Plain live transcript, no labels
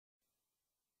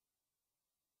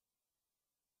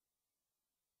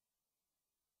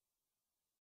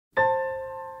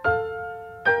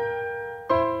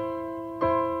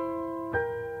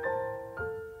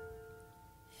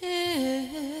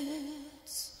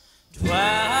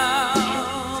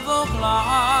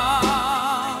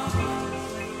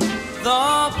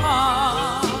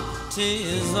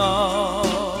is over.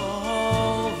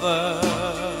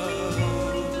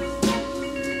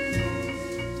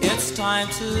 It's time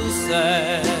to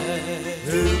say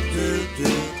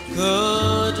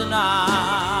good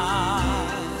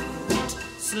night,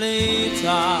 sleep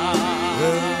tight.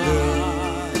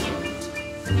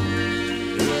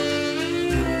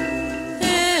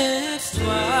 It's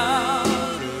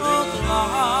 12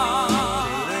 o'clock.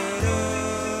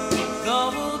 Though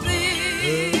we'll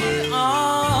be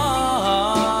apart,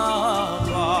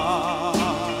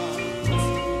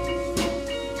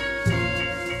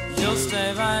 you'll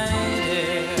stay right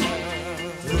here,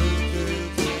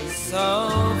 so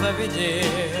very dear,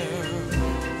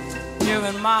 here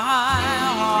in my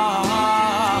heart.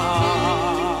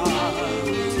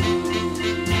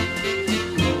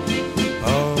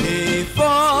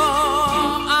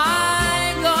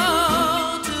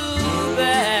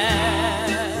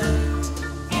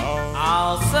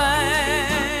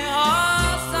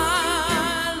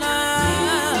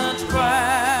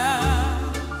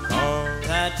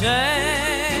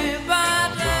 Day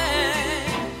by day,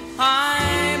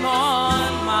 I'm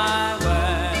on my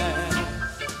way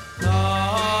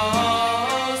closer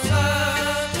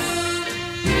to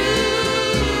you.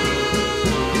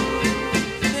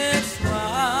 It's 12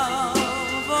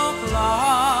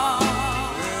 o'clock,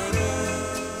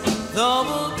 though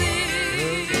we'll be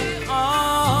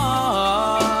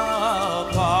apart.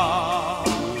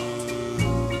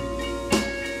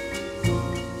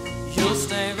 You'll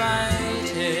stay right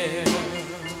here,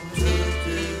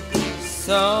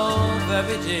 so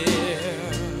very dear,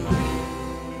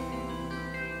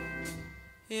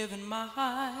 here in my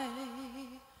heart,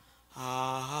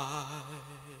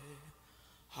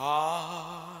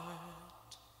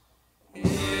 here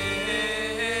in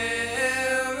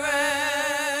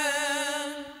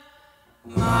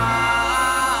my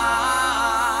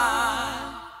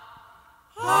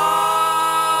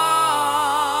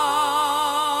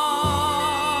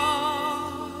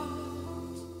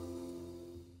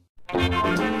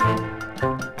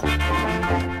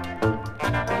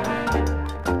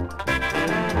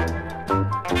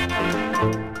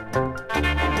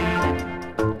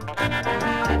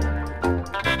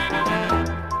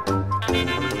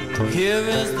Here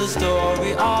is the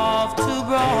story of two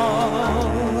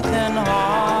broken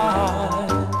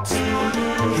hearts.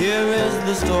 Here is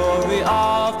the story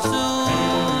of two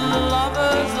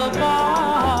lovers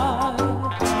apart.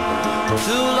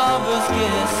 Two lovers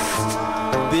kissed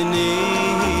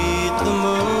beneath the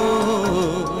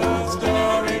moon.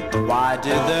 Why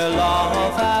did their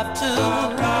love have to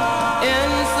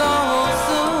end so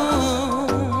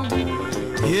soon?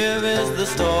 Here is the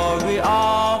story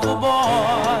of a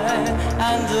boy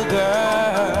and a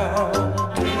girl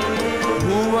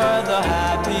who were the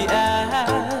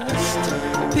happiest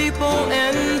people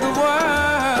in the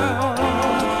world.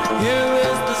 Here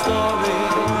is the story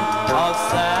of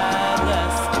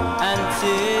sadness and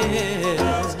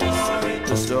tears,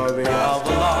 the story of a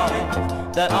love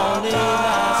that only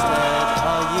lasted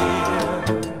a year.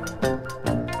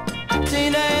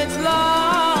 Teenage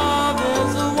love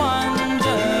is a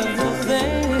wonderful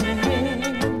thing,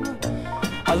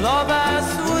 a love as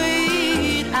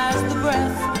sweet as the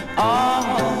breath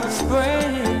of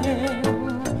spring.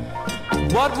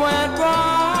 What went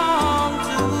wrong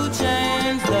to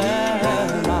change their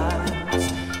lives?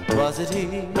 Was it he?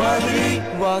 Was it he?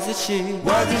 Was it she?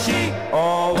 Was it she?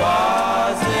 Or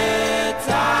was it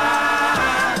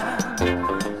time?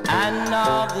 And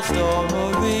now the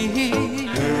story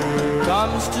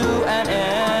comes to an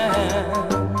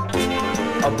end.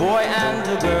 A boy and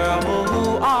a girl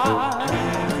who are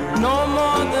no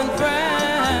more than friends.